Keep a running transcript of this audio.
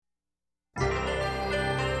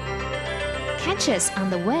Catch us on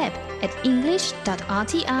the web at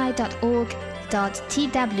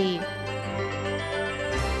english.rti.org.tw.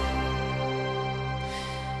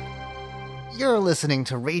 You're listening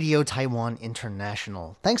to Radio Taiwan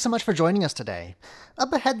International. Thanks so much for joining us today.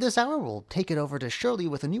 Up ahead this hour, we'll take it over to Shirley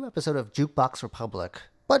with a new episode of Jukebox Republic.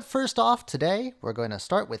 But first off, today, we're going to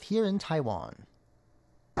start with Here in Taiwan.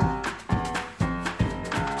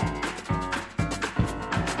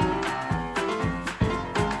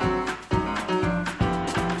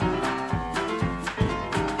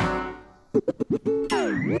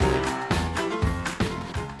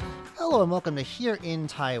 Hello and welcome to Here in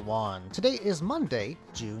Taiwan. Today is Monday,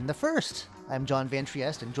 June the 1st. I'm John Van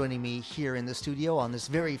Trieste, and joining me here in the studio on this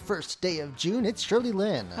very first day of June, it's Shirley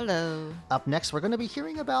Lin. Hello. Up next, we're going to be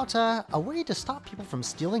hearing about a way to stop people from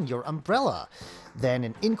stealing your umbrella. Then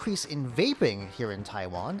an increase in vaping here in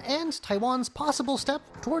Taiwan, and Taiwan's possible step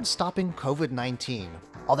towards stopping COVID-19.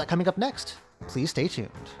 All that coming up next. Please stay tuned.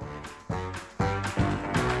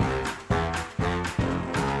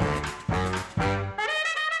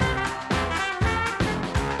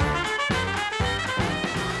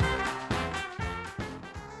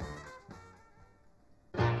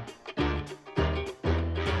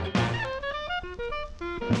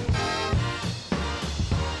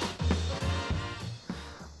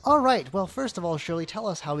 All right, well, first of all, Shirley, tell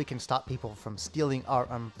us how we can stop people from stealing our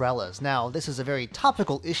umbrellas. Now, this is a very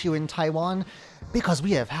topical issue in Taiwan because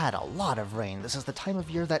we have had a lot of rain. This is the time of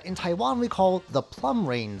year that in Taiwan we call the plum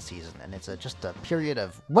rain season, and it's just a period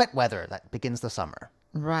of wet weather that begins the summer.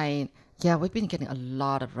 Right. Yeah, we've been getting a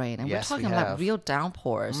lot of rain, and Yes, we're we talking about have. real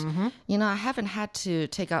downpours. You know, I haven't had to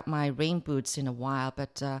take out my rain boots in a while,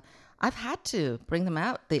 but I've had to bring them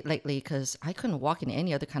out lately because I couldn't walk in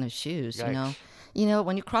any other kind of shoes, you know. Yikes. You know,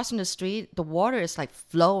 when you're crossing the street, the water is like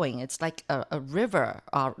flowing. It's like a river,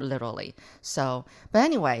 literally. So, but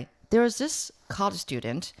anyway, there was this college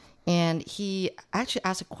student, and he actually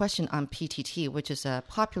asked a question on PTT, which is a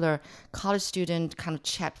popular college student kind of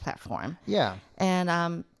chat platform. Yeah.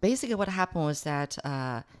 And basically what happened was that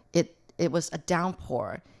it was a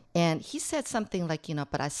downpour. And he said something like, you know,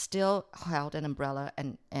 but I still held an umbrella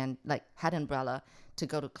and like had an umbrella to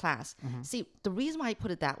go to class. See, the reason why I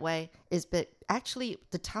put it that way is that actually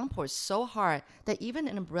the downpour is so hard that even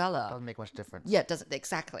an umbrella Doesn't make much difference. yeah, it doesn't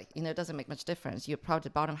exactly. You know, it doesn't make much difference. You're probably the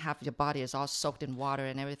bottom half of your body is all soaked in water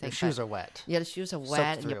and everything. Your shoes but- are wet. Yeah, the shoes are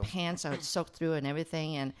wet and your through. pants are soaked through and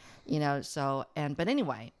everything. And, you know, but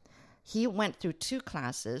anyway, he went through 2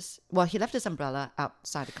 classes. Well, he left his umbrella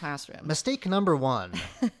outside the classroom. Mistake number one.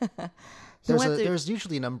 There's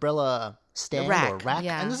usually an umbrella stand or rack.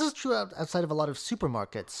 yeah. And this is true outside of a lot of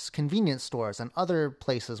supermarkets, convenience stores, and other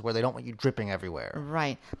places where they don't want you dripping everywhere.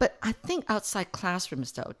 Right. But I think outside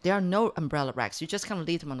classrooms, though, there are no umbrella racks. You just kind of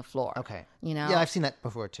leave them on the floor. Okay. You know? Yeah, I've seen that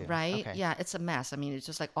before too. Right? Okay. Yeah, it's a mess. I mean, it's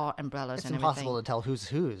just like all umbrellas It's and impossible everything. to tell who's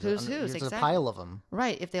whose. Who's And whose, There's a exactly. pile of them.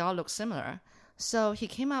 Right, if they all look similar. So he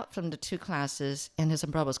came out from the 2 classes and his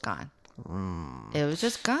umbrella was gone. It was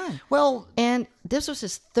just gone. Well, And this was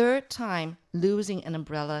his 3rd time losing an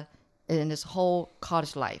umbrella in his whole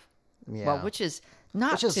college life. yeah. Well, which is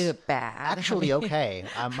not Which is too bad. actually okay.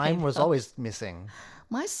 Mine was always missing.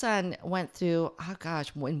 My son went through, oh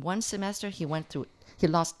gosh, in one semester he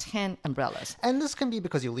lost 10 umbrellas. And this can be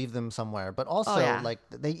because you leave them somewhere, but also yeah. like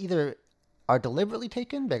they either are deliberately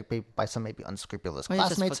taken by some maybe unscrupulous Or you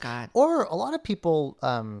just classmates, forgot. or a lot of people,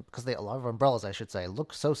 because a lot of umbrellas, I should say,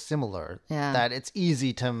 look so similar Yeah. that it's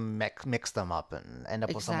easy to mix them up and end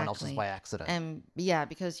up with someone else's Exactly. by accident. And yeah,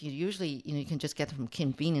 because you usually, you can just get them from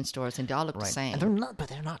convenience stores and they all look the same. And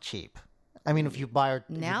they're not cheap. I mean, if you buy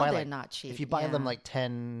They're not cheap. If you buy them yeah. like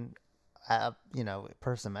 10,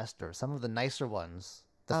 per semester, some of the nicer ones.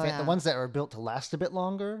 Oh, The ones that are built to last a bit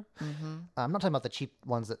longer. I'm not talking about the cheap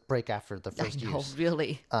ones that break after the I first know, use.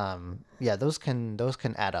 really. Yeah, those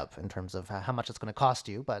can add up in terms of how much it's going to cost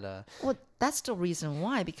you. But Well, that's the reason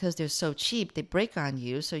why, because they're so cheap, they break on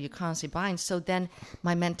you, so you're constantly buying. So then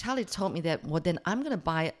my mentality told me that, well, then I'm going to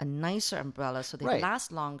buy a nicer umbrella so they Right.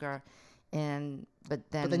 last longer. But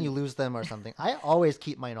then you lose them or something. I always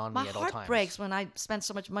keep mine on my me at all heart times. breaks when I spend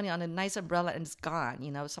so much money on a nice umbrella and it's gone.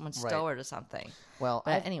 Someone stole it or something. Well,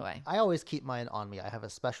 But anyway. I always keep mine on me. I have a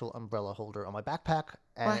special umbrella holder on my backpack,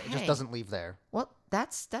 and Well, it just hey. doesn't leave there. Well,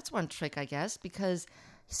 that's one trick, I guess, because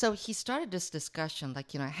so he started this discussion like,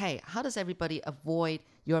 hey, how does everybody avoid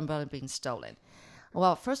your umbrella being stolen?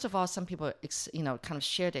 Well, first of all, some people, kind of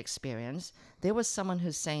shared the experience. There was someone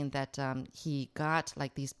who's saying that he got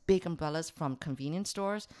like these big umbrellas from convenience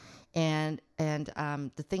stores, and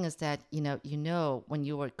the thing is that when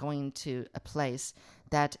you were going to a place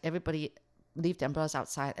that everybody leave the umbrellas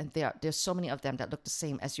outside, and there's so many of them that look the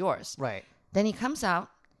same as yours. Right. Then he comes out,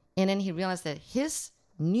 and then he realized that his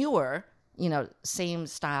newer, same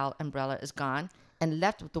style umbrella is gone, and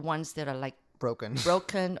left with the ones that are like Broken.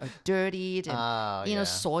 or dirtied and Oh, yeah.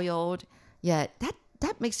 soiled. Yeah,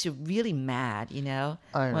 that makes you really mad, I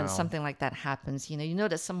when know. something like that happens. You know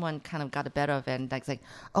that someone kind of got the better of it, and like,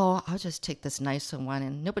 oh, I'll just take this nicer one,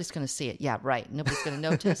 and nobody's gonna see it. Yeah, right. Nobody's gonna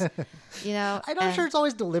notice. I'm not sure it's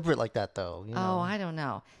always deliberate like that, though. Oh, I don't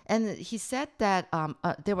know. And he said that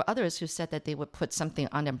there were others who said that they would put something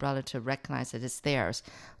on the umbrella to recognize that it's theirs,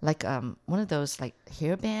 like one of those like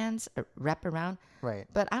hair bands wrap around. Right.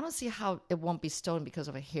 But I don't see how it won't be stolen because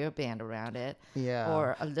of a hairband around it. Yeah.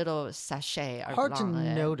 Or a little sachet. Hard to along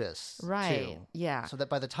it. notice. Right. Too. Yeah. So that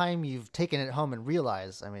by the time you've taken it home and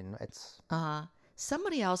realize, it's.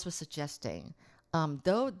 Somebody else was suggesting,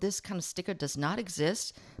 though this kind of sticker does not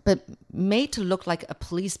exist, but made to look like a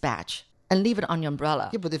police badge and leave it on your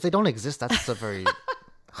umbrella. Yeah, but if they don't exist, that's a very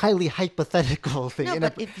highly hypothetical thing. No, in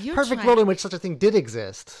but a if you're perfect trying- world in which such a thing did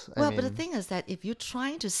exist. Well, but the thing is that if you're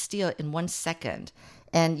trying to steal in 1 second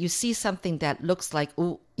and you see something that looks like,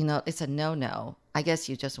 it's a no-no, I guess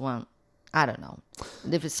you just won't, I don't know.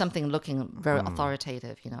 If it's something looking very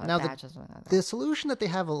authoritative, a Now, badge or something like that. the solution that they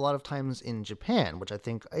have a lot of times in Japan, which I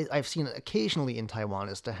think I've seen occasionally in Taiwan,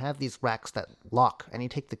 is to have these racks that lock and you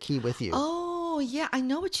take the key with you. Oh, yeah, I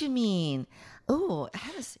know what you mean. Oh, I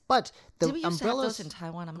haven't seen... But the Did we used to have umbrellas, those in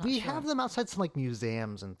Taiwan? I'm not we sure. have them outside some like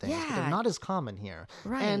museums and things, but Yeah. they're not as common here.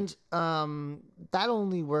 Right. And that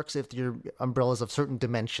only works if your umbrella's of certain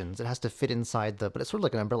dimensions. It has to fit inside but it's sort of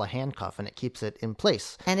like an umbrella handcuff, and it keeps it in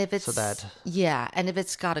place. And if it's... so that and if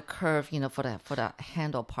it's got a curve, for the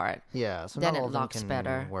handle part, so then not all it of them locks can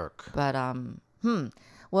better. work. But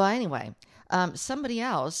well, anyway, somebody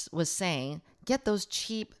else was saying get those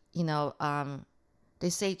cheap, they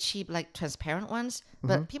say cheap like transparent ones,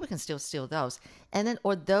 but people can still steal those. And then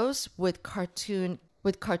or those with cartoon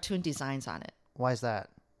designs on it. Why is that?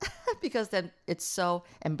 Because then it's so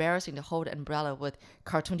embarrassing to hold an umbrella with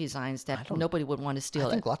cartoon designs that nobody would want to steal I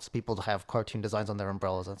think it. lots of people have cartoon designs on their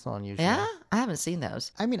umbrellas. That's not unusual. Yeah, I haven't seen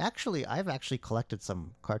those. I mean, I've actually collected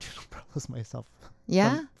some cartoon umbrellas myself.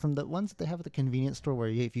 Yeah? From the ones that they have at the convenience store, where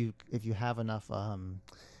if you have enough,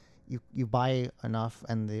 you buy enough,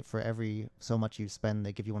 and for every so much you spend,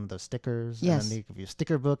 they give you one of those stickers. Yes. And then they give you a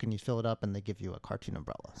sticker book, and you fill it up, and they give you a cartoon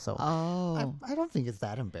umbrella. So Oh. I don't think it's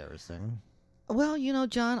that embarrassing. Well,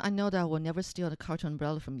 John, I know that I will never steal a cartoon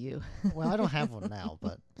umbrella from you. Well, I don't have one now,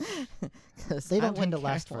 but 'Cause they I don't tend to wouldn't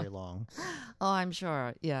last carry very one. long. Oh, I'm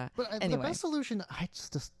sure. Yeah. But the anyway. best solution, I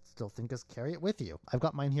just still think, is carry it with you. I've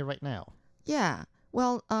got mine here right now. Yeah.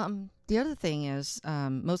 Well, the other thing is,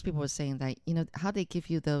 most people were saying that, how they give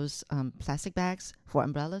you those plastic bags for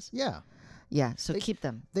umbrellas? Yeah. Yeah, so keep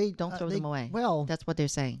them. Don't throw them away. Well, that's what they're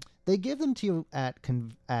saying. they give them to you at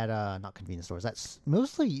not convenience stores. That's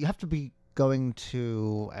mostly you have to be going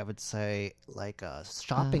to, I would say, like a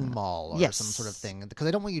shopping mall or yes. some sort of thing, because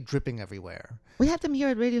they don't want you dripping everywhere. We have them here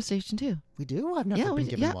at radio station too. We do? I've never been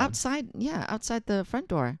given one. outside the front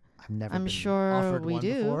door. I've never I'm been sure offered we one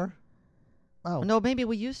do. before. Oh, No, maybe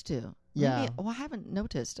we used to. Yeah. Maybe, I haven't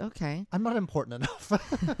noticed. Okay. I'm not important enough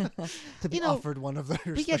to be offered one of their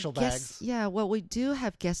We get special guests. bags. Yeah, well, we do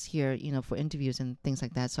have guests here, for interviews and things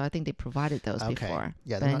like that. So I think they provided those Okay. before.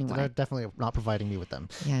 Yeah, But they're definitely not providing me with them.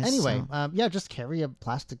 Yes, Anyway, so- just carry a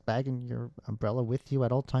plastic bag in your umbrella with you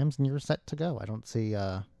at all times, and you're set to go. I don't see.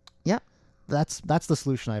 Yep. That's the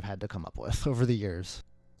solution I've had to come up with over the years.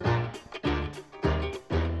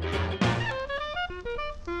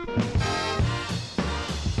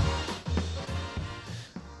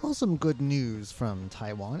 Well, some good news from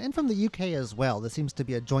Taiwan and from the UK as well. This seems to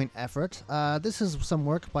be a joint effort. This is some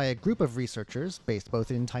work by a group of researchers based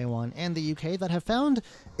both in Taiwan and the UK that have found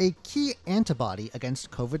a key antibody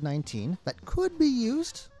against COVID-19 that could be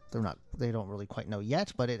used. They don't really quite know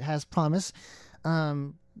yet, but it has promise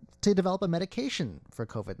to develop a medication for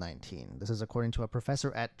COVID-19. This is according to a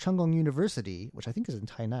professor at Chung Kung University, which I think is in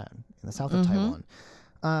Tainan, in the south of Taiwan.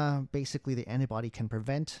 Basically, the antibody can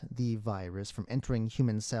prevent the virus from entering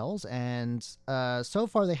human cells, and so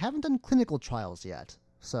far they haven't done clinical trials yet.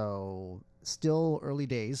 So, still early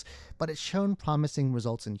days, but it's shown promising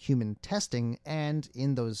results in human testing and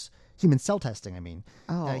in those human cell testing, I mean.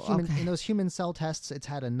 Okay. In those human cell tests, it's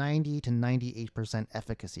had a 90 to 98%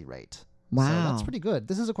 efficacy rate. Wow. So that's pretty good.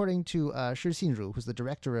 This is according to Shi Xinru, who's the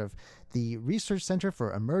director of the Research Center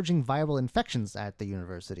for Emerging Viral Infections at the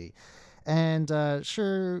university. And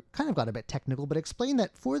Shi kind of got a bit technical, but explained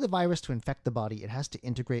that for the virus to infect the body, it has to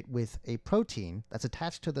integrate with a protein that's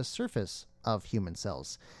attached to the surface of human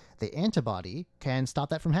cells. The antibody can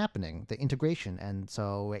stop that from happening, the integration, and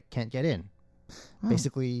so it can't get in.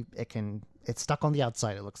 Basically, it's stuck on the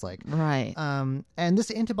outside, it looks like. Right. And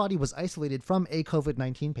this antibody was isolated from a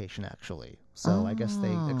COVID-19 patient, actually. So I guess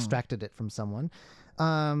they extracted it from someone.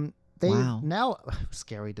 Now,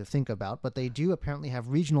 scary to think about, but they do apparently have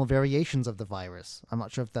regional variations of the virus. I'm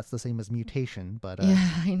not sure if that's the same as mutation, but... yeah,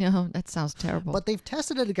 I know. That sounds terrible. But they've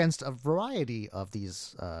tested it against a variety of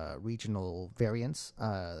these regional variants,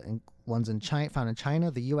 ones found in China,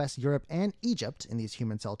 the U.S., Europe, and Egypt in these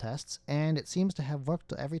human cell tests, and it seems to have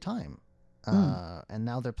worked every time. And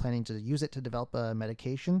now they're planning to use it to develop a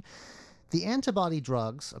medication. The antibody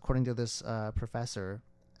drugs, according to this professor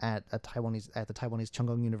at the Taiwanese Chung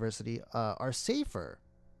Kung University, are safer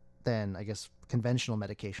than, I guess, conventional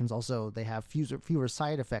medications. Also, they have fewer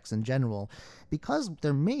side effects in general because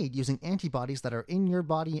they're made using antibodies that are in your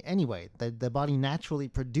body anyway. The body naturally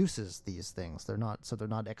produces these things. They're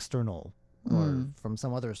not external or from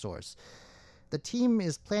some other source. The team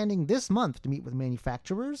is planning this month to meet with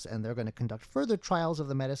manufacturers, and they're going to conduct further trials of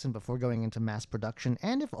the medicine before going into mass production.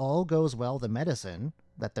 And if all goes well, the medicine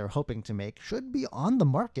that they're hoping to make should be on the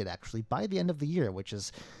market, actually, by the end of the year, which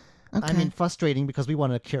is, frustrating because we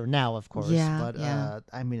want a cure now, of course. Yeah, but,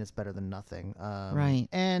 it's better than nothing. Right.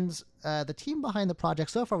 And the team behind the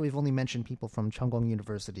project, so far we've only mentioned people from Chung Kung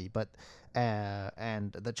University,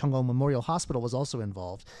 and the Chung Kung Memorial Hospital was also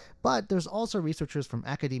involved. But there's also researchers from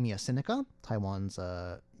Academia Sinica, Taiwan's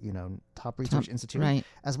top research institute, right.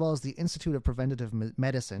 as well as the Institute of Preventative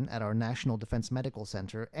Medicine at our National Defense Medical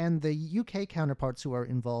Center, and the UK counterparts who are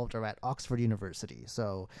involved are at Oxford University.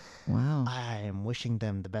 So wow. I am wishing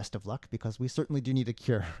them the best of luck because we certainly do need a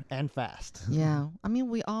cure, and fast. Yeah. I mean,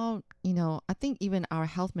 we all, I think even our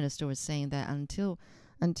health minister was saying that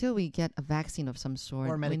until we get a vaccine of some sort,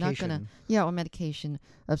 or medication, we're not gonna, or medication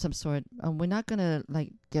of some sort, we're not gonna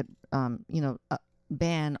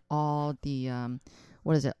ban all the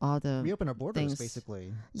all the reopen our borders, things.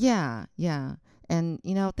 Basically. Yeah, and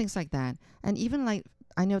things like that, and even like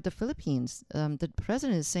I know the Philippines, the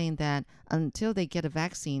president is saying that until they get a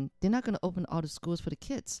vaccine, they're not going to open all the schools for the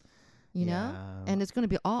kids. And it's going to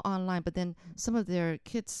be all online, but then some of their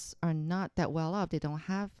kids are not that well off. They don't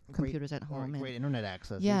have computers at home. Great internet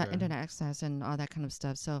access. Yeah, either. internet access and all that kind of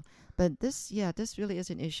stuff. So, but this really is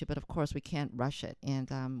an issue, but of course we can't rush it. And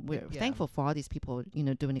we're thankful for all these people,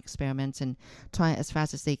 doing experiments and trying as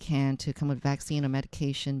fast as they can to come with vaccine or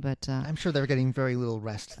medication. But I'm sure they're getting very little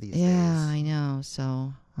rest these days. Yeah, I know.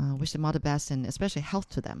 So wish them all the best, and especially health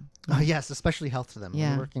to them. Yes, especially health to them. Yeah.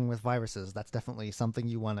 When you're working with viruses, that's definitely something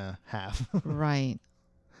you want to have. Right.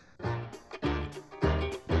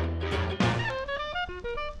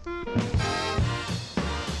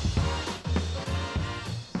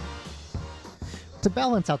 To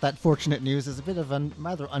balance out that fortunate news is a bit of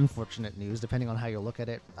rather unfortunate news, depending on how you look at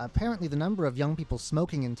it. Apparently, the number of young people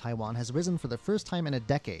smoking in Taiwan has risen for the first time in a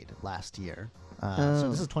decade last year. So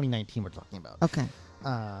this is 2019 we're talking about. Okay.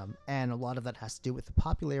 And a lot of that has to do with the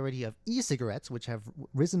popularity of e-cigarettes, which have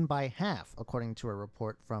risen by half, according to a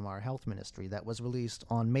report from our health ministry that was released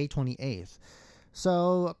on May 28th.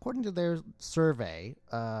 So, according to their survey,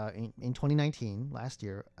 in 2019, last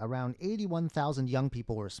year, around 81,000 young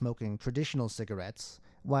people were smoking traditional cigarettes,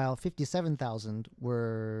 while 57,000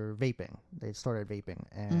 were vaping. They started vaping.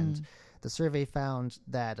 And the survey found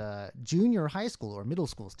that junior high school or middle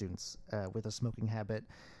school students with a smoking habit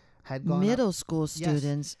had gone middle school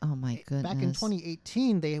students. Yes. Oh my goodness. Back in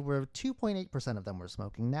 2018, they were 2.8% of them were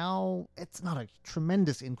smoking. Now it's not a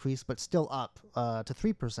tremendous increase, but still up to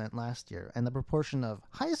 3% last year. And the proportion of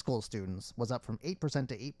high school students was up from 8%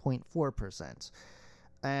 to 8.4%.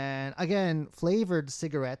 And again, flavored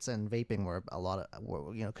cigarettes and vaping were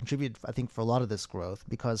contributed, I think, for a lot of this growth,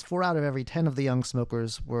 because 4 out of every 10 of the young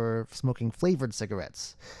smokers were smoking flavored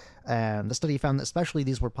cigarettes. And the study found that especially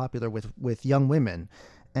these were popular with young women.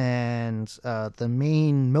 And the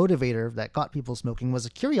main motivator that got people smoking was a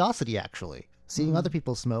curiosity, actually. Seeing other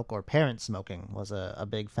people smoke or parents smoking was a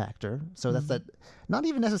big factor. So that's that, not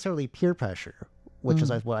even necessarily peer pressure, which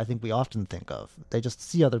is what I think we often think of. They just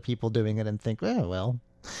see other people doing it and think, well.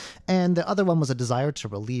 And the other one was a desire to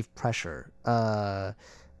relieve pressure. But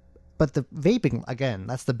the vaping, again,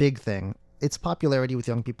 that's the big thing. Its popularity with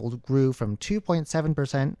young people grew from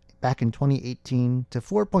 2.7% back in 2018 to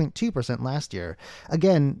 4.2% last year.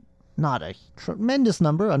 Again, not a tremendous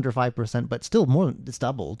number, under 5%, but still more. It's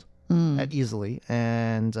doubled easily.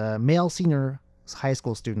 And male senior high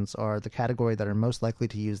school students are the category that are most likely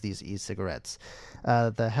to use these e-cigarettes.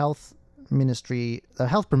 The Health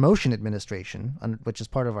Promotion Administration, which is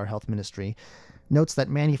part of our health ministry, notes that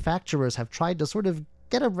manufacturers have tried to sort of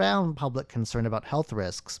get around public concern about health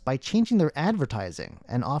risks by changing their advertising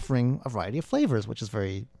and offering a variety of flavors, which is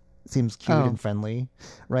very seems cute Oh. and friendly,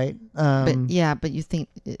 right? But you think,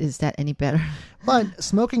 is that any better? But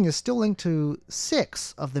smoking is still linked to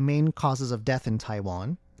 6 of the main causes of death in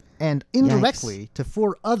Taiwan, and indirectly to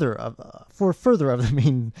 4 further of the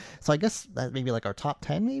main. So I guess that may be like our top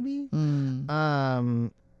 10, maybe.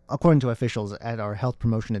 According to officials at our Health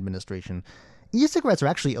Promotion Administration, e-cigarettes are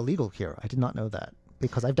actually illegal here. I did not know that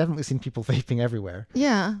because I've definitely seen people vaping everywhere.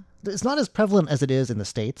 Yeah. It's not as prevalent as it is in the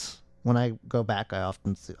States. When I go back, I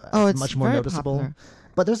often see It's much more very noticeable. popular.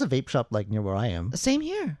 But there's a vape shop like near where I am. Same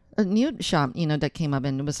here. A new shop, that came up,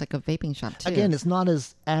 and it was like a vaping shop too. Again, it's not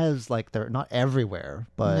as like they're not everywhere,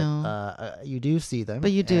 but No. you do see them.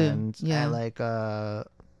 But you do, and yeah.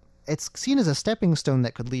 it's seen as a stepping stone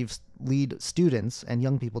that could lead students and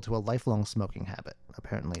young people to a lifelong smoking habit.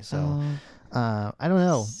 Apparently, so I don't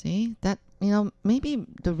know. See that maybe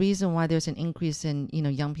the reason why there's an increase in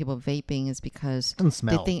young people vaping is because Doesn't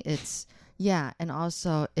smell. they think it's and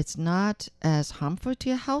also it's not as harmful to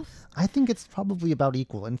your health, I think it's probably about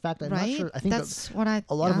equal. In fact, I'm right? not sure. I think That's what I.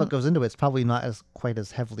 a lot of what goes into it's probably not as quite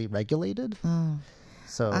as heavily regulated.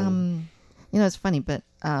 So It's funny, but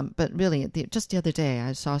really, just the other day,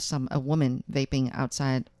 I saw a woman vaping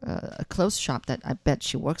outside a clothes shop that I bet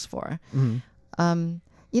she works for. I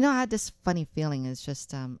had this funny feeling. It's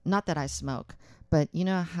just not that I smoke, but you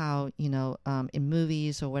know how in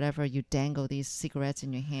movies or whatever you dangle these cigarettes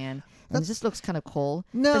in your hand, and it just looks kind of cool.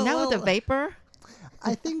 No, but now with the well- vapor,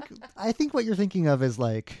 I think what you're thinking of is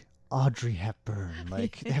like Audrey Hepburn.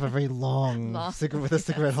 Like they have a very long cigarette with a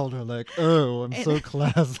cigarette holder. Like, oh, I'm so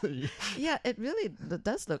classy. yeah, it really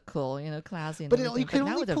does look cool, classy. And But everything. you can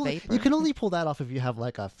now only with the pull vapor, you can only pull that off if you have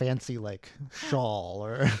like a fancy like shawl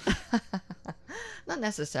or not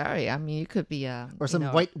necessary. I mean, you could be or some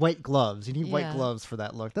white gloves. You need white Yeah. gloves for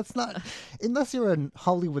that look. That's not unless you're a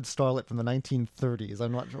Hollywood starlet from the 1930s.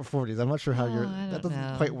 I'm not sure 40s. I'm not sure how I that don't doesn't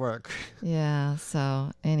know. quite work. Yeah.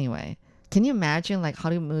 So anyway, can you imagine like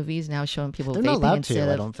Hollywood movies now showing people They're vaping not allowed instead to,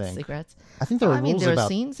 I of don't think. cigarettes? I think there are I mean, rules there about. are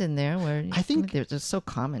scenes in there where I think- they're just so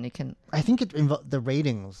common. You can. I think the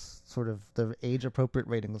ratings, sort of the age appropriate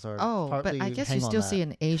ratings, are Oh, partly but I guess hang you on still that. see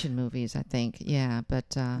in Asian movies. I think. Yeah,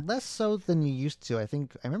 but Less so than you used to. I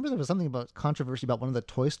remember there was something about controversy about one of the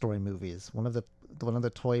Toy Story movies. One of the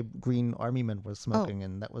toy green army men was smoking,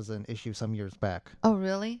 and that was an issue some years back. oh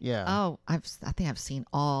really? Yeah. Oh, I think I've seen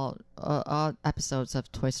all episodes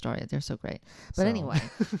of Toy Story. They're so great. But So. anyway,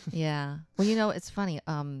 yeah. Well, it's funny.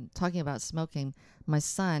 Talking about smoking, my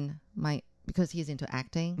son, because he's into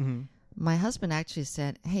acting. Mm-hmm. My husband actually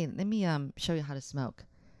said, "Hey, let me show you how to smoke."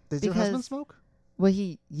 Does your husband Because- smoke? Well,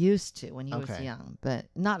 he used to when he was Okay. young, but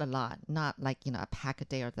not a lot. Not like a pack a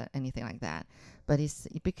day or anything like that. But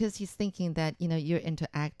because he's thinking that you're into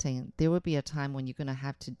acting, there will be a time when you're gonna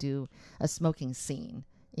have to do a smoking scene,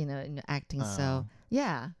 in acting. So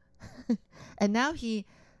yeah, and now he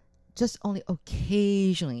just only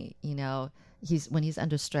occasionally, when he's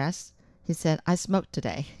under stress. He said, "I smoked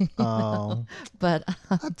today," Oh, but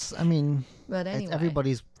that's. I mean, but anyway, it's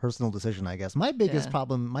everybody's personal decision, I guess. My biggest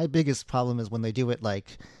problem is when they do it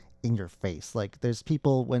like in your face. Like there's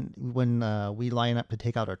people when we line up to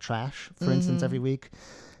take out our trash, for instance, every week.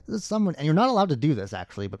 There's someone, and you're not allowed to do this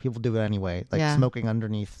actually, but people do it anyway. Like Yeah. smoking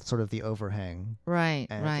underneath sort of the overhang. right,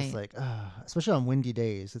 And right. it's just like, especially on windy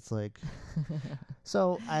days, it's like.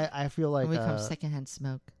 So I feel like, When we come secondhand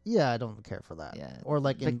smoke. yeah, I don't care for that. Yeah, Or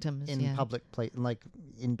like victims, in yeah. public place, like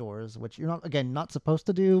indoors, which you're not supposed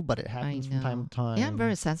to do, but it I happens know. from time to time. Yeah, I'm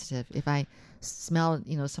very sensitive. If I smell,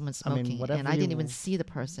 someone I mean, smoking, whatever and I didn't you even see the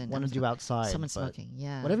person. want I'm to do so- outside. Someone but smoking.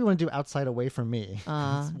 Yeah. Whatever you want to do outside away from me,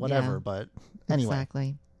 it's whatever. yeah. But anyway,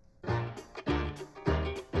 Exactly.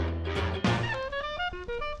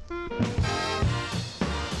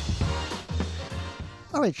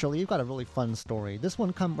 all right, Shirley, you've got a really fun story. This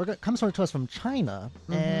one comes sort of to us from China,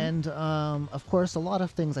 and of course, a lot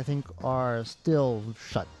of things I think are still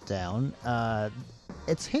shut down.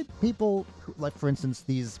 It's hit people like, for instance,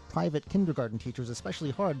 these private kindergarten teachers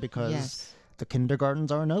especially hard because Yes. the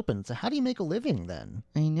kindergartens aren't open. So how do you make a living then?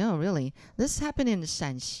 I know, really. This happened in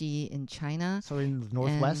Shanxi in China. So in the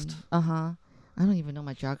Northwest? I don't even know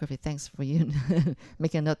my geography. Thanks for you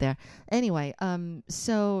making a note there. Anyway,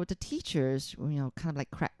 so the teachers, kind of like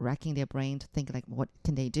racking their brain to think like, what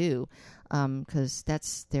can they do? Because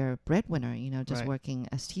that's their breadwinner, just Right. working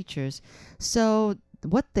as teachers. So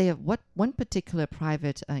what one particular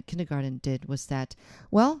private kindergarten did was that,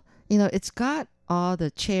 well, it's got all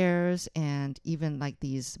the chairs and even like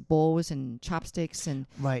these bowls and chopsticks and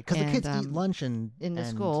Right, because the and, kids eat lunch in the and,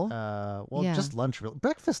 school. Well, Yeah. just lunch.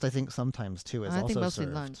 Breakfast, I think, sometimes too is I also think mostly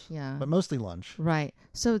served. lunch. Yeah. But mostly lunch. Right.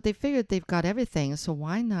 So they figured they've got everything. So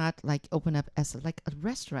why not like open up as like a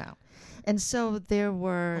restaurant? And so there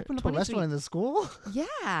were Open up a 23 restaurant in the school?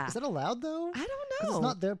 Yeah. Is that allowed though? I don't 'Cause know. it's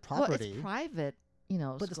not their Well, property. it's private, you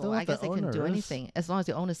know, But it's school. not I guess the they can do owners. anything as long as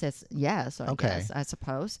the owner says yes, or Okay. yes, I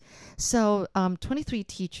suppose. So 23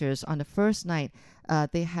 teachers on the first night,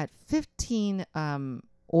 they had 15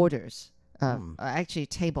 orders, actually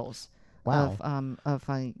tables. Wow. Of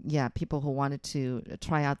people who wanted to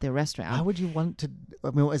try out their restaurant. Why would you want to?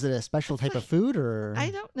 I mean, is it a special type of food or?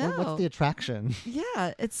 I don't What's know. the attraction?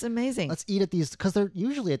 Yeah, it's amazing. Let's eat at these because they're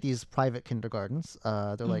usually at these private kindergartens.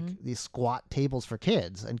 They're like these squat tables for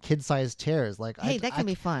kids and kid-sized chairs. Like, Hey, that can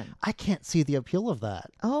be fun. I can't see the appeal of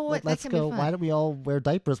that. Oh, like, that let's can go. be fun. Why don't we all wear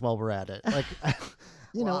diapers while we're at it? Like,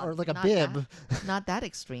 you know, Well, or like a not bib. Not that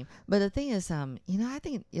extreme. But the thing is, I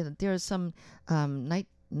think there are some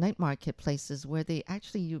night market places where they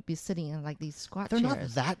actually you'd be sitting in like these squat They're not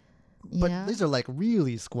chairs. that. But Yeah. these are like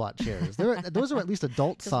really squat chairs. Those are at least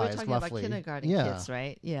adult 'Cause we're size, talking roughly. about kindergarten yeah. kids,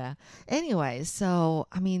 right? Yeah. Anyway, so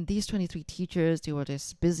I mean, these 23 teachers, they were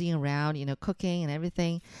just busy around, cooking and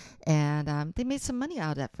everything, and they made some money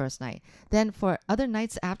out of that first night. Then for other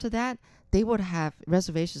nights after that, they would have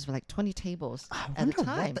reservations for like 20 tables I at a wonder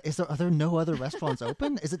time. are there no other restaurants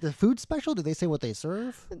open? Is it the food special? Do they say what they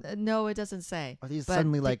serve? No, it doesn't say. Are these But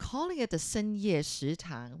suddenly they're like calling it the 深夜食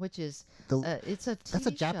堂, which is it's a TV that's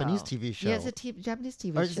a Japanese show. TV show. Yeah, it's a Japanese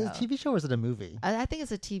TV or is show. it a TV show or is it a movie? I think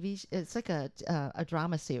it's a TV. It's like a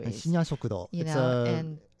drama series. 深夜食堂. You It's know,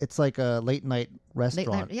 and it's like a late night Late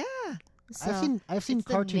restaurant. night- yeah. So I've seen it's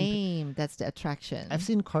the cartoon name that's the attraction. I've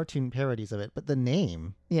seen cartoon parodies of it, but the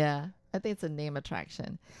name. Yeah, I think it's a name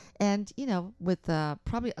attraction. And, with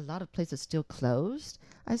probably a lot of places still closed,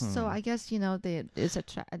 so I guess,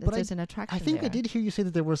 there's an attraction I think I there. did hear you say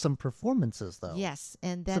that there were some performances though. Yes,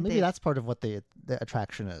 and then So maybe they- that's part of what the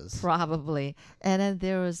attraction is. Probably. And then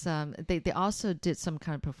there was, they also did some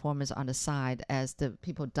kind of performance on the side as the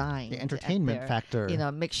people dined. The at entertainment their, factor.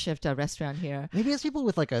 Makeshift restaurant here. Maybe it's people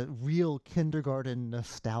with like a real kindergarten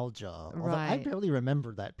nostalgia. Although I Right. barely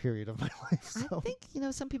remember that period of my life. So. I think,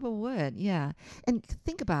 some people would, yeah. And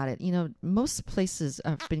think about it, most places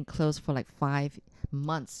have been closed for like 5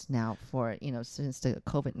 months now for, since the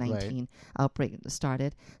COVID-19 outbreak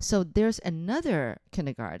started. So there's another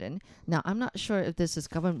kindergarten. Now, I'm not sure if this is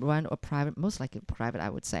government run or private, most likely private, I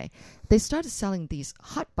would say. They started selling these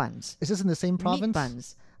hot buns. Is this in the same province? Meat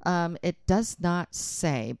buns. It does not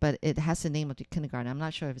say, but it has the name of the kindergarten. I'm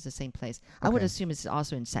not sure if it's the same place. I would Okay. assume it's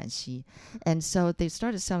also in Shanxi. And so they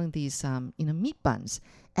started selling these, meat buns.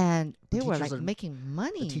 And they were teachers like are- making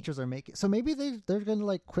money. The teachers are making so maybe they're gonna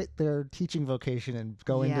like quit their teaching vocation and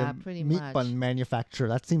go Yeah, into pretty meat much. bun manufacture.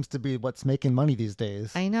 That seems to be what's making money these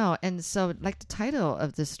days. I know. And so, like the title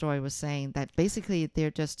of this story was saying that basically they're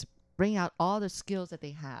just bring out all the skills that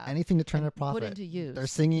they have. Anything to turn and a profit. Put into use. They're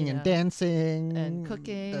singing and dancing and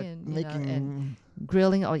cooking they're and, making and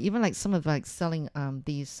grilling, or even like some of like selling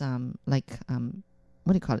these what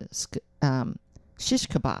do you call it? Shish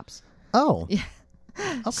kebabs. oh Yeah.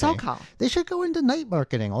 okay. Sokal. They should go into night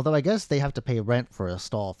marketing. Although I guess they have to pay rent for a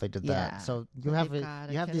stall if they did Yeah, that. So you but have they've got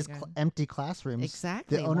a you have these kindergarten. empty classrooms.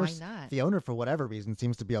 Exactly. The Why owners, not? the owner, for whatever reason,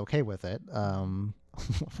 seems to be okay with it.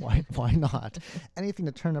 Why not? Anything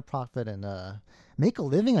to turn a profit and make a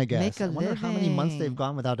living, I guess. Make a I wonder how many months they've living.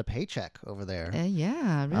 gone without a paycheck over there.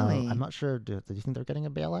 Yeah, really. I'm not sure. Do you think they're getting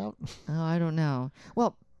a bailout? Oh, I don't know.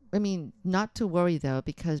 Well, I mean, not to worry though,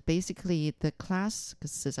 because basically the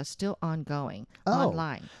classes are still ongoing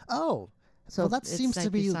online. Oh, So well, that it's seems like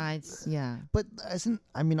to be. besides, yeah. But is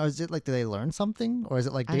it like, do they learn something, or is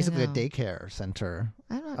it like I don't basically a know. daycare center?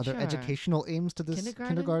 I'm not Are there sure. educational aims to this Kindergarten?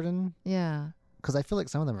 kindergarten? Yeah. Because I feel like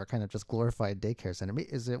some of them are kind of just glorified daycare center.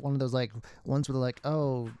 Is it one of those like ones where they're like,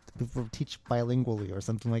 oh, people teach bilingually or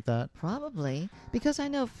something like that? Probably. Because I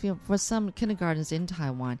know for some kindergartens in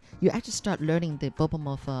Taiwan, you actually start learning the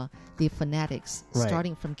bobomorpha, the phonetics, Right.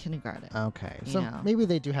 starting from kindergarten. Okay, You so know. maybe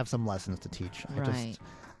they do have some lessons to teach. Right.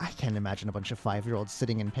 I can't imagine a bunch of 5-year-olds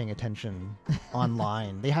sitting and paying attention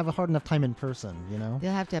online. They have a hard enough time in person, you know?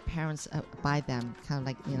 They'll have their parents buy them, kind of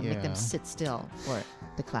like, make Yeah. them sit still for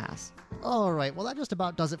the class. All right, well, that just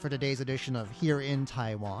about does it for today's edition of Here in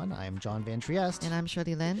Taiwan. I'm John Van Trieste. And I'm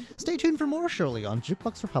Shirley Lin. Stay tuned for more Shirley on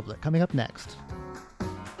Jukebox Republic coming up next.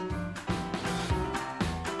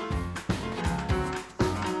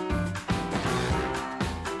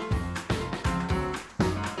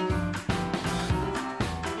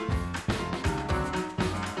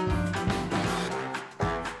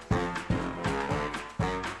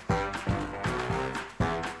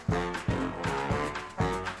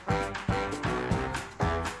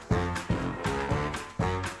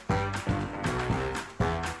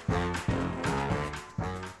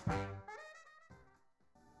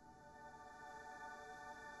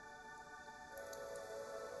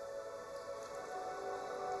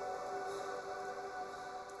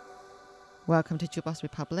 Welcome to Jukebox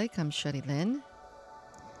Republic. I'm Shirley Lin.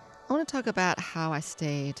 I want to talk about how I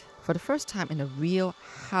stayed for the first time in a real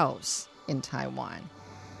house in Taiwan.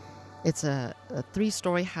 It's a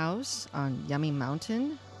 3-story house on Yangming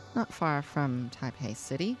Mountain, not far from Taipei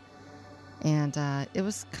City. And it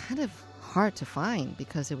was kind of hard to find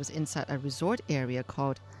because it was inside a resort area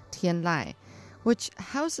called Tianlai, which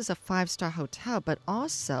houses a 5-star hotel, but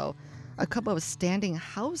also a couple of standing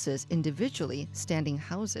houses, individually standing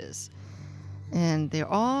houses. And they're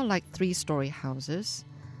all like 3-story houses.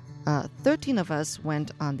 13 of us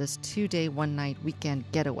went on this 2-day, 1-night weekend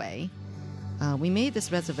getaway. We made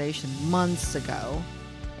this reservation months ago,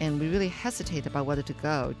 and we really hesitated about whether to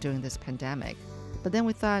go during this pandemic. But then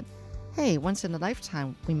we thought, hey, once in a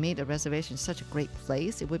lifetime, we made a reservation in such a great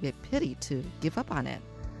place, it would be a pity to give up on it.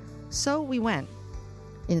 So we went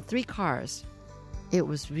in 3 cars. It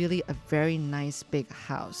was really a very nice big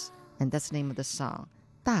house, and that's the name of the song,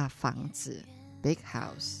 大房子, Big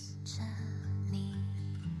House.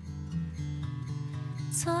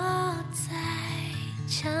 坐在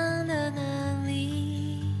墙的那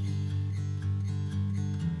里，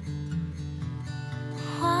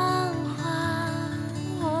晃晃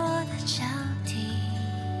我的脚底，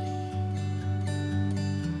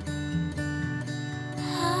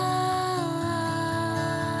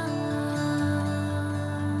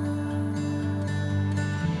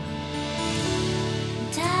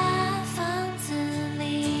大房子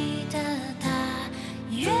里的大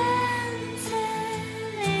院子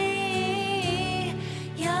里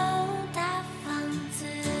有大房子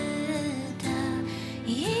的意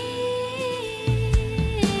义，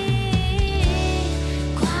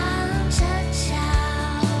光着脚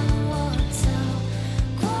我走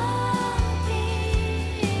过冰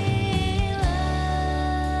冷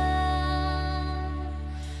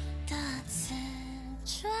的瓷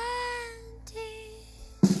砖地。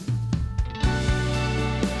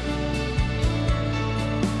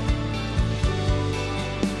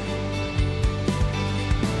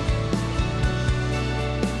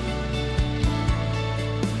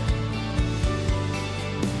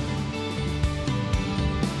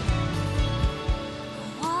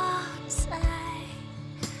我在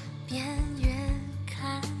边缘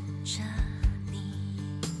看着你，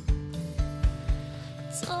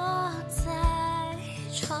坐在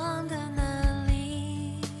窗的那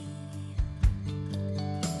里，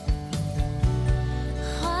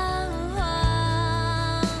缓缓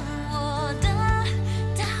我的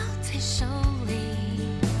倒在手里。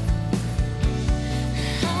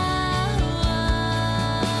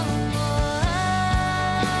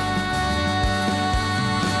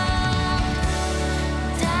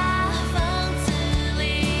大房子里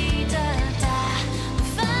的大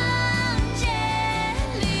房间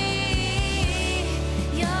里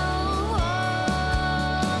有我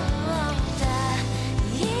的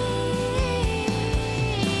意义，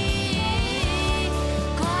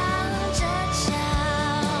光着脚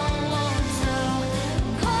我走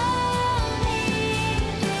过冰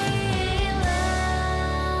冷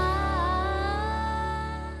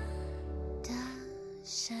的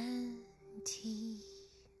身体。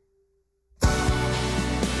大房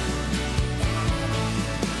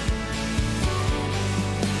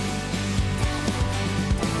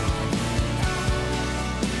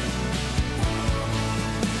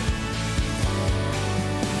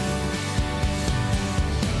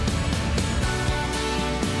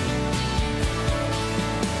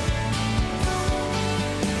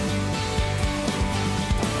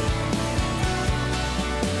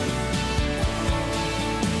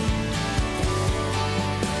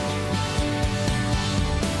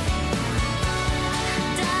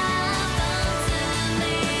子里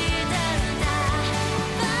的大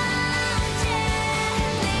房间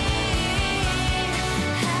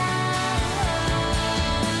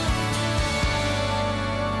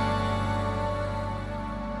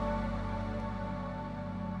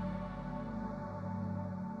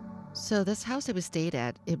So this house that we stayed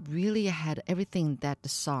at, it really had everything that the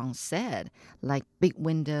song said, like big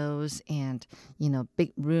windows and,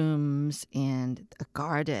 big rooms and a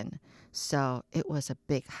garden. So it was a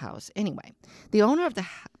big house. Anyway, the owner of the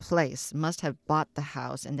place must have bought the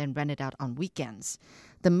house and then rented out on weekends.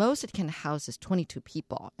 The most it can house is 22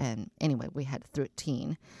 people. And anyway, we had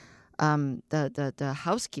 13. The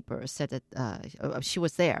housekeeper said that she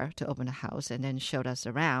was there to open the house and then showed us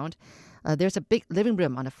around. There's a big living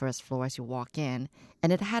room on the first floor as you walk in,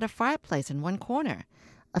 and it had a fireplace in one corner.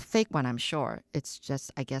 A fake one, I'm sure. It's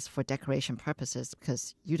just, I guess, for decoration purposes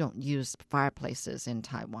because you don't use fireplaces in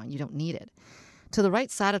Taiwan. You don't need it. To the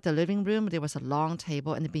right side of the living room, there was a long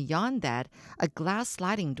table, and beyond that, a glass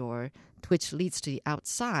sliding door which leads to the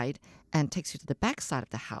outside and takes you to the back side of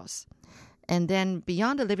the house. And then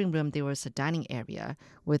beyond the living room, there was a dining area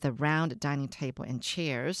with a round dining table and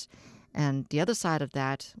chairs. And the other side of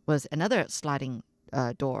that was another sliding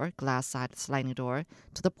door, glass side sliding door,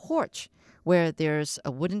 to the porch, where there's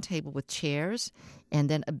a wooden table with chairs and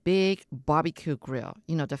then a big barbecue grill,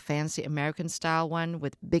 the fancy American style one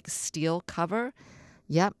with big steel cover.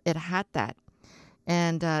 Yep, it had that.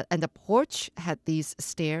 And the porch had these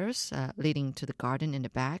stairs leading to the garden in the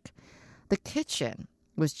back. The kitchen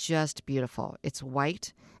was just beautiful. It's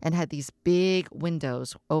white and had these big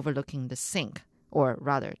windows overlooking the sink, or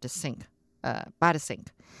rather the sink, by the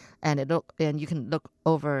sink. And you can look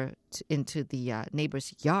over into the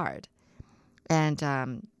neighbor's yard. And,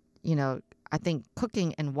 I think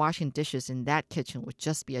cooking and washing dishes in that kitchen would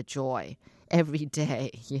just be a joy every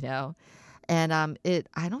day, And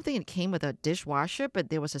I don't think it came with a dishwasher, but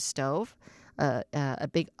there was a stove, a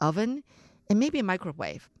big oven, and maybe a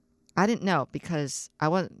microwave. I didn't know because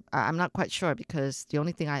I'm not quite sure because the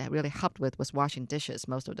only thing I really helped with was washing dishes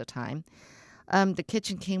most of the time. The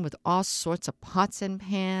kitchen came with all sorts of pots and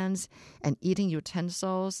pans and eating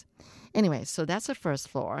utensils. Anyway, so that's the first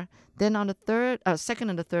floor. Then on the second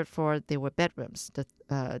and the third floor, there were bedrooms.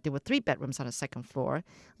 There were 3 bedrooms on the second floor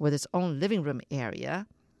with its own living room area.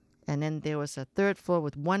 And then there was a third floor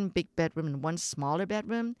with 1 big bedroom and 1 smaller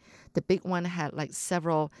bedroom. The big one had like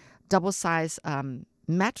several double-sized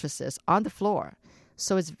mattresses on the floor.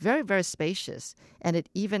 So it's very, very spacious. And it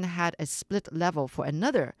even had a split level for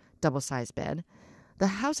another double-sized bed. The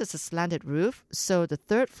house has a slanted roof, so the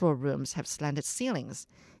third floor rooms have slanted ceilings.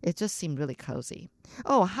 It just seemed really cozy.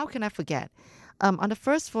 Oh, how can I forget? On the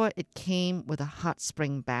first floor, it came with a hot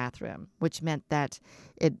spring bathroom, which meant that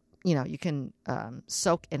you can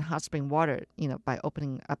soak in hot spring water, by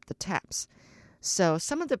opening up the taps. So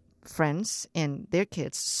some of the friends and their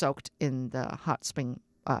kids soaked in the hot spring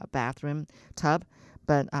bathroom tub,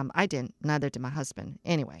 but I didn't. Neither did my husband.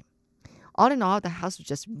 Anyway, all in all, the house was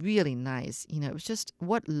just really nice. It was just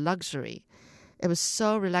what luxury. It was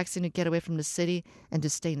so relaxing to get away from the city and to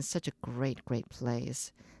stay in such a great, great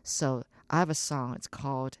place. So I have a song. It's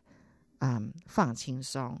called 放轻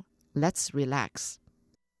松. Let's relax.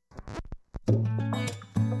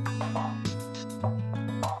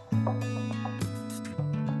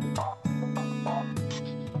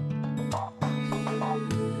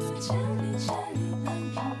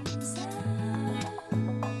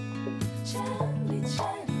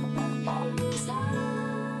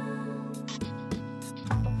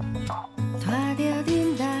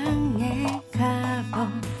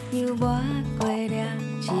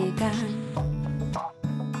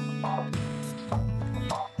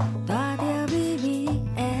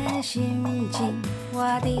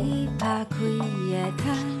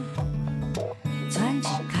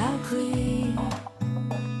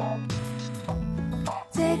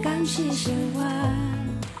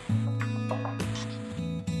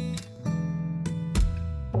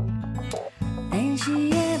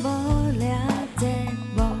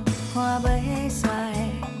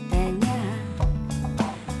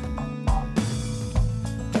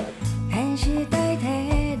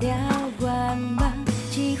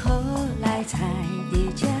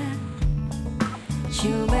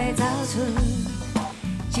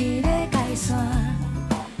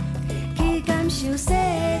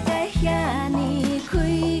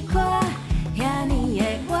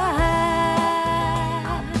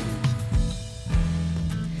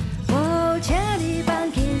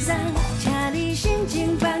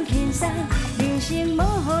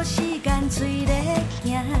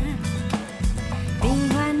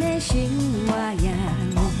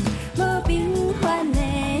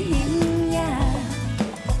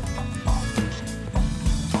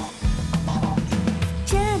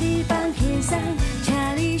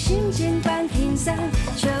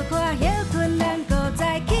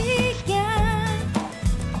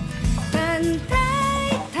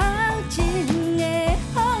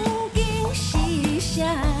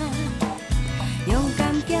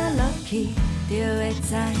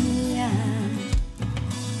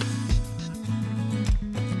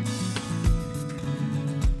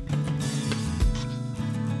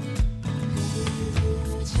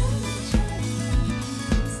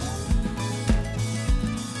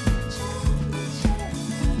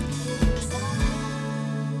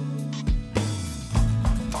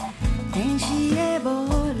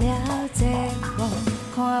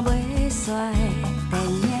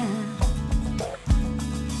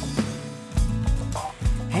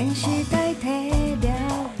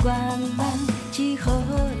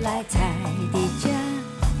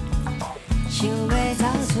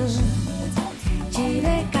 一个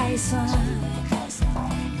界线，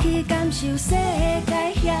去感受世界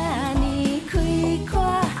遐尼开阔，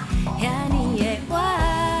遐尼的活。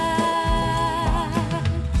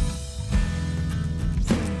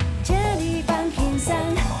请你放轻松，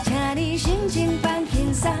请你心情放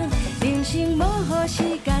轻松，人生无好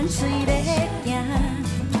时间随咧行，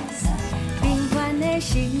平凡的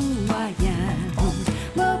生活也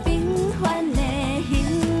无平凡的形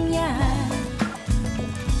影。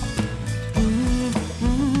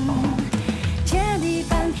请你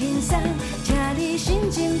放轻松，请你心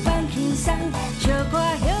情放轻松，小可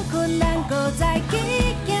休困，咱搁再去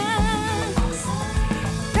行。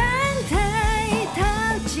等待头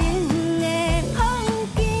前的风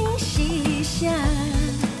景是啥？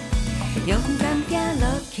勇敢行落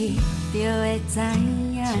去，就会知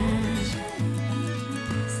影。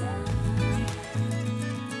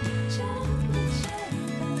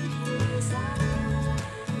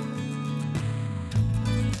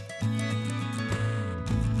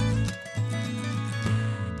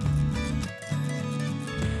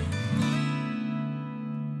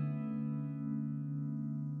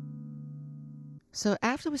So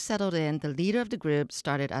after we settled in, the leader of the group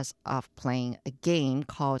started us off playing a game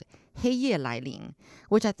called 黑夜来临,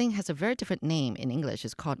 which I think has a very different name in English.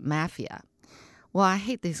 It's called Mafia. Well, I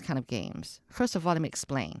hate these kind of games. First of all, let me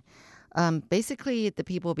explain. Basically, the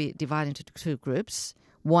people will be divided into two groups.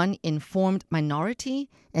 One informed minority,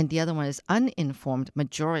 and the other one is uninformed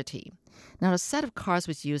majority. Now, the set of cards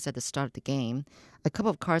was used at the start of the game. A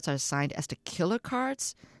couple of cards are assigned as the killer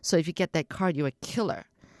cards. So if you get that card, you're a killer.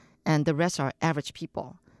 And the rest are average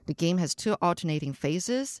people. The game has two alternating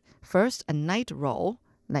phases. First, a night roll,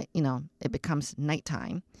 like, it becomes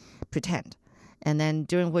nighttime, pretend. And then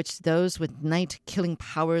during which those with night killing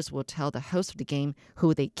powers will tell the host of the game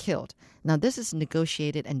who they killed. Now, this is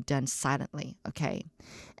negotiated and done silently, okay?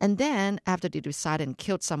 And then after they decide and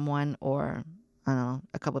killed someone or, I don't know,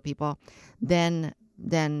 a couple of people, then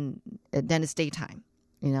it's daytime.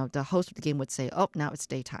 The host of the game would say, oh, now it's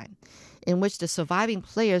daytime, in which the surviving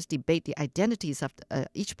players debate the identities of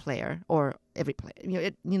each player or every player.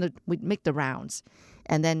 We'd make the rounds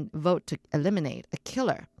and then vote to eliminate a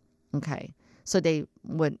killer, okay? So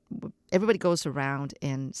everybody goes around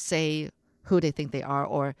and say who they think they are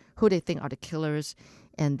or who they think are the killers,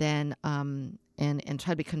 and then and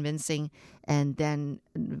try to be convincing, and then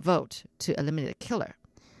vote to eliminate a killer.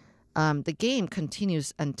 The game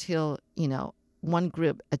continues until, one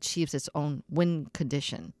group achieves its own win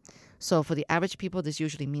condition. So for the average people, this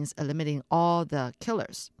usually means eliminating all the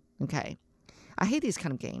killers, okay? I hate these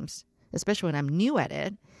kind of games, especially when I'm new at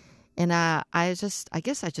it. And I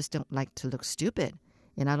guess I just don't like to look stupid,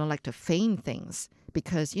 and I don't like to feign things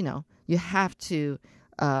because, you have to,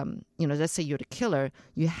 let's say you're the killer,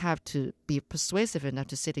 you have to be persuasive enough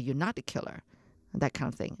to say that you're not the killer, that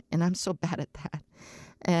kind of thing. And I'm so bad at that.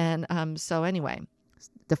 And so anyway,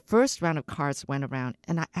 the first round of cards went around,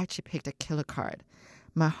 and I actually picked a killer card.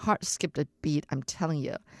 My heart skipped a beat, I'm telling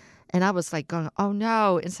you. And I was like going, oh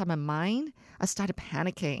no, inside my mind, I started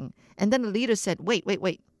panicking. And then the leader said, wait.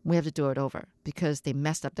 We have to do it over because they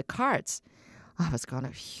messed up the cards. I was going,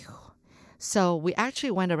 phew. So we actually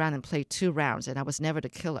went around and played 2 rounds, and I was never the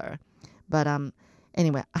killer. But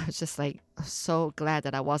anyway, I was just like so glad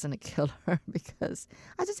that I wasn't a killer because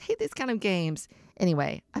I just hate these kind of games.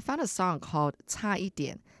 Anyway, I found a song called 差一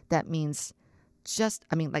点 that means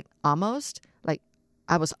almost, like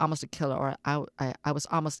I was almost a killer, or I was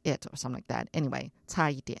almost it, or something like that. Anyway, 差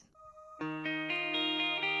一点.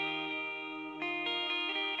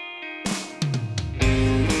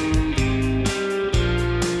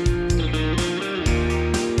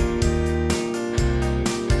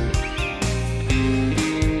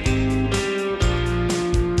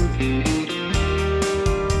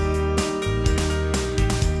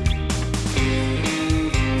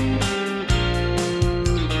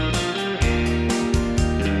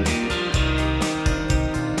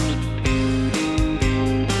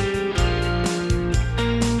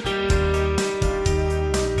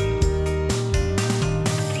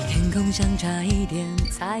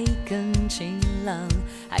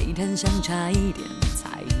相差一点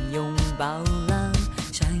才拥抱浪，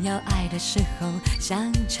想要爱的时候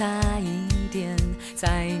相差一点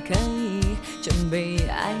才可以真被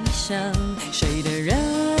爱上，谁的人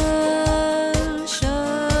生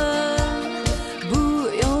不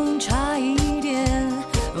用差一点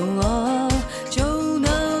就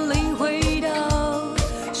能领会到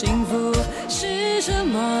幸福是什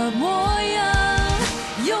么模样，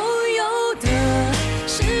拥有的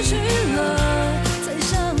失去了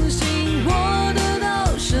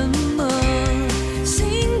什么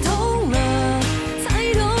心痛了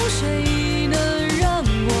才懂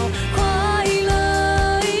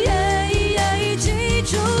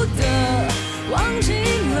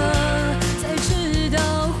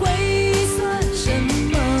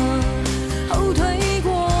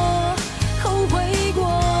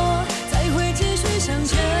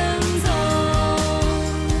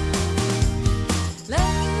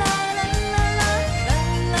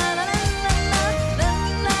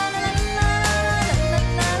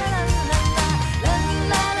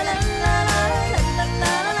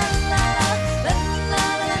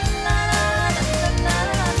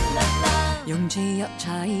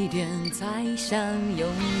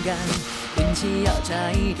运气要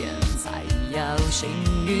差一点才要幸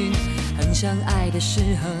运，很想爱的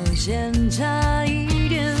时候先差一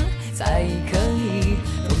点，才可以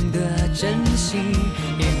懂得珍惜，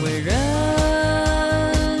因为人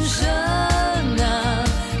生啊，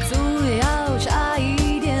总要差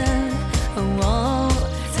一点，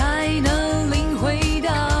才能领会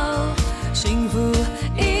到幸福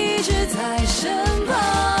一直在身旁。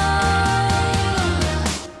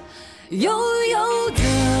拥有的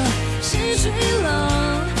失去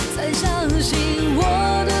了，才相信我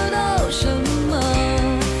得到什么，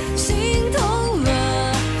心痛了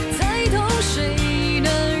才懂谁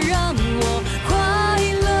能让我快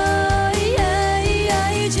乐，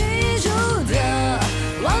记住的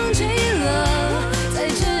忘记了，才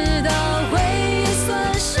知道回忆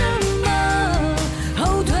算什么，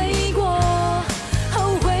后退过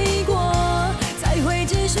后悔过，才会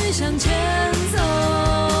继续向前走。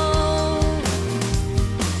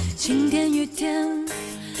晴天雨天，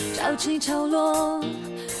潮起潮落，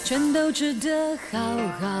全都值得好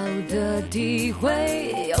好的体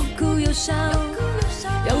会。有哭有笑，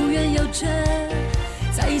有怨有缺，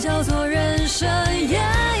才叫做人生。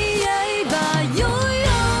把拥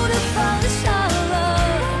有的放下了，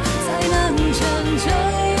才能真正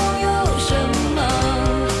拥有什么，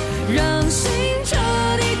让心彻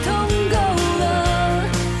底痛够了，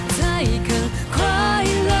才肯快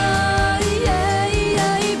乐。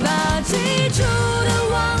把记住的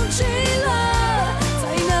忘记了，才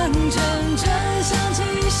能真正想起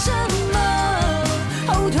什么，后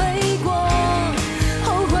退过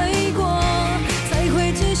后悔过，才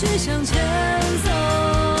会继续向前走。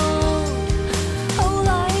后来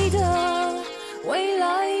的未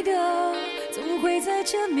来的，总会在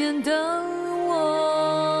前面等我。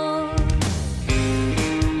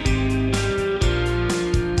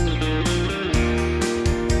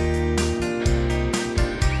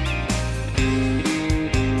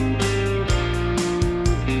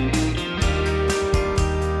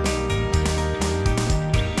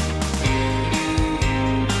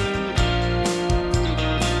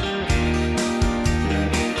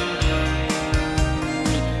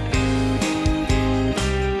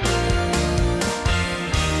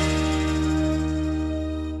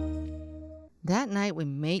That night, we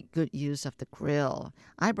made good use of the grill.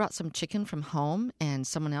 I brought some chicken from home, and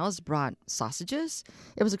someone else brought sausages.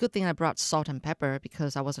 It was a good thing I brought salt and pepper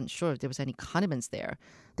because I wasn't sure if there was any condiments there.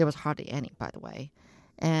 There was hardly any, by the way.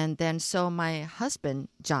 And then so my husband,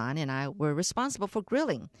 John, and I were responsible for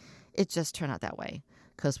grilling. It just turned out that way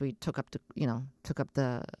because we took up the,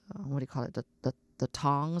 what do you call it, the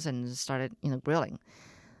tongs and started, grilling.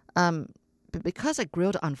 But because I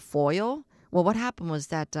grilled on foil, well, what happened was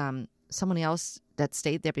that someone else that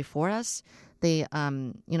stayed there before us, they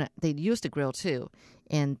used the grill too.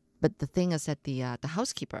 But the thing is that the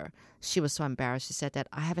housekeeper, she was so embarrassed. She said that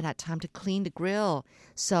I haven't had time to clean the grill.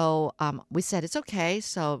 So we said it's okay.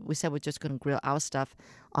 So we said we're just going to grill our stuff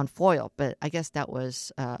on foil. But I guess that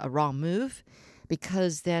was a wrong move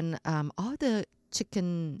because then all the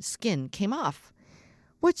chicken skin came off,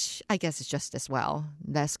 which I guess is just as well.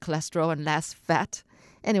 Less cholesterol and less fat.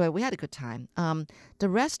 Anyway, we had a good time. The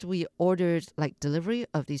rest, we ordered delivery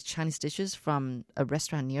of these Chinese dishes from a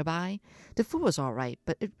restaurant nearby. The food was all right,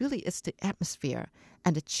 but it really is the atmosphere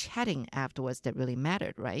and the chatting afterwards that really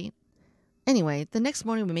mattered, right? Anyway, the next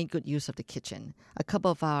morning we made good use of the kitchen. A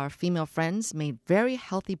couple of our female friends made very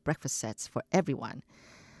healthy breakfast sets for everyone.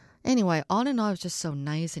 Anyway, all in all, it was just so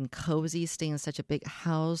nice and cozy staying in such a big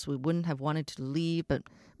house. We wouldn't have wanted to leave, but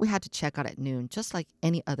we had to check out at noon, just like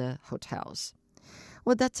any other hotels.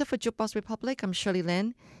 Well, that's it for Jukebox Republic. I'm Shirley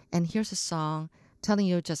Lin, and here's a song telling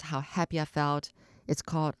you just how happy I felt. It's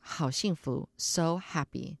called 好幸福, So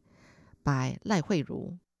Happy by 赖慧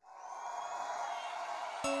如.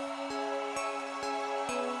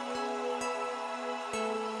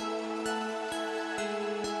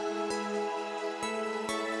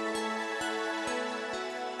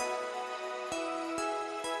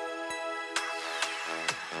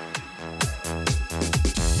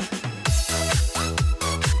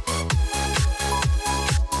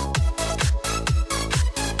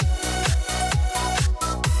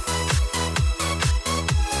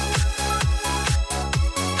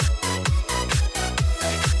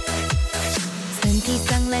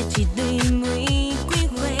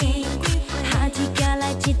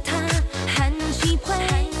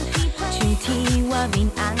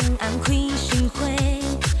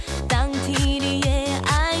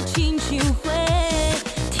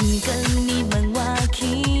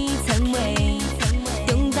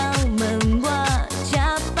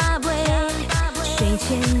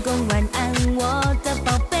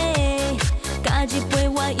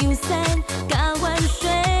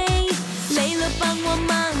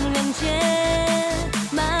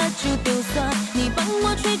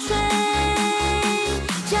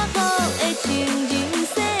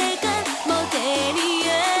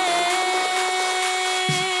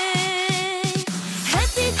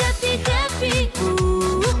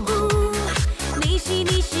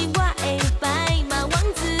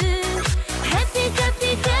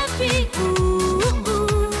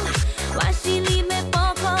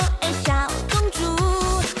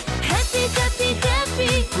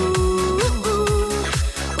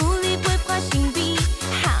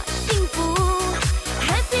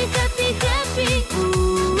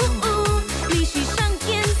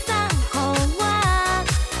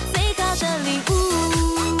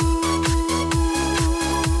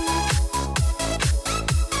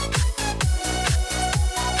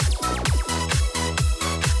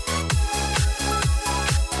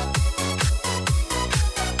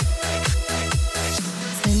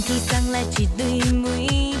天送来一蕊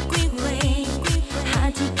玫瑰花，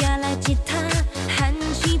夏天寄来一塔寒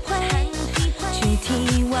枝花，秋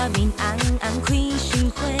天我面红红开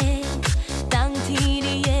心花，冬天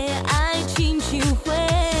你的爱亲像花，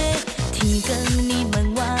天光你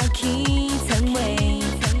问我去床尾，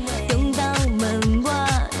中昼问我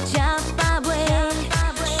吃饱未，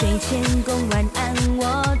睡前讲晚安我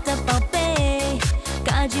的宝贝，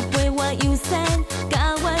加一杯我友善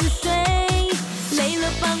加晚水，累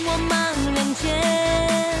了帮我忙两件，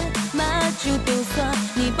马上就煞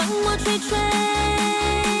你帮我吹吹，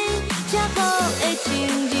这好的情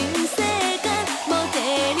人世间无第二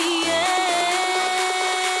个。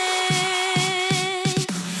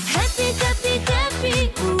Happy Happy Happy，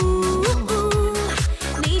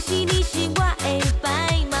 你是我的白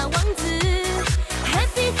马王子。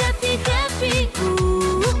Happy Happy Happy，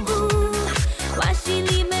 我是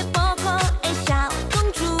你的宝宝的小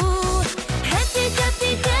公主。Happy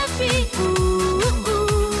Happy Happy，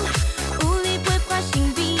 有你陪伴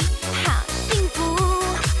身边好幸福。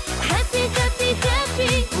Happy Happy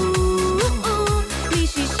Happy， 你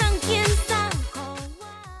是上天送给我。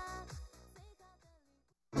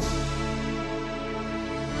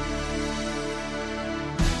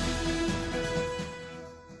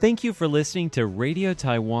Thank you for listening to Radio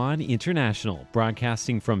Taiwan International,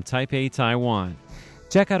 broadcasting from Taipei, Taiwan.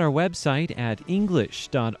 Check out our website at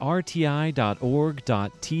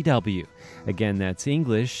english.rti.org.tw. Again, that's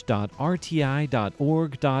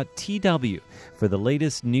english.rti.org.tw for the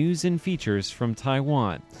latest news and features from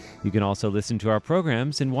Taiwan. You can also listen to our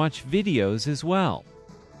programs and watch videos as well.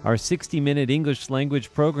 Our 60-minute English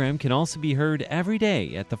language program can also be heard every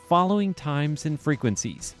day at the following times and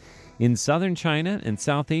frequencies. In southern China and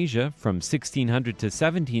South Asia from 1600 to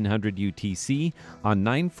 1700 UTC on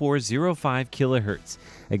 9405 kHz.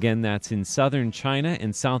 Again, that's in southern China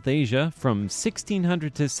and South Asia from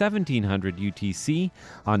 1600 to 1700 UTC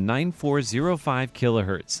on 9405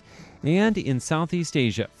 kHz. And in Southeast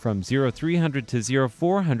Asia from 0300 to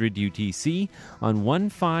 0400 UTC on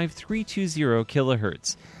 15320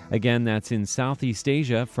 kHz. Again, that's in Southeast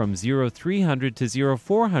Asia from 0300 to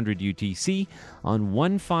 0400 UTC on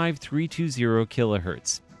 15320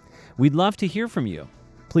 kHz. We'd love to hear from you.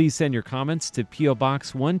 Please send your comments to P.O.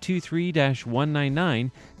 Box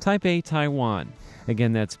 123-199, Taipei, Taiwan.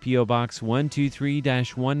 Again, that's P.O. Box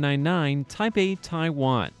 123-199, Taipei,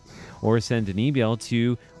 Taiwan. Or send an email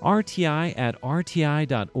to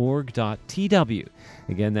rti@rti.org.tw.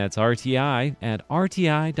 Again, that's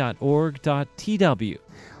rti@rti.org.tw.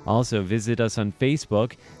 Also, visit us on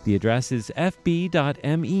Facebook. The address is fb.me/Radio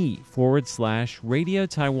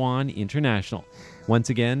Taiwan International. Once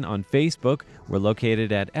again, on Facebook, we're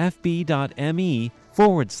located at fb.me/Radio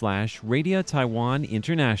Taiwan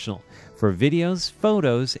International for videos,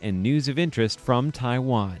 photos, and news of interest from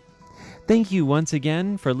Taiwan. Thank you once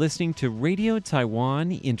again for listening to Radio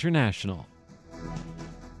Taiwan International.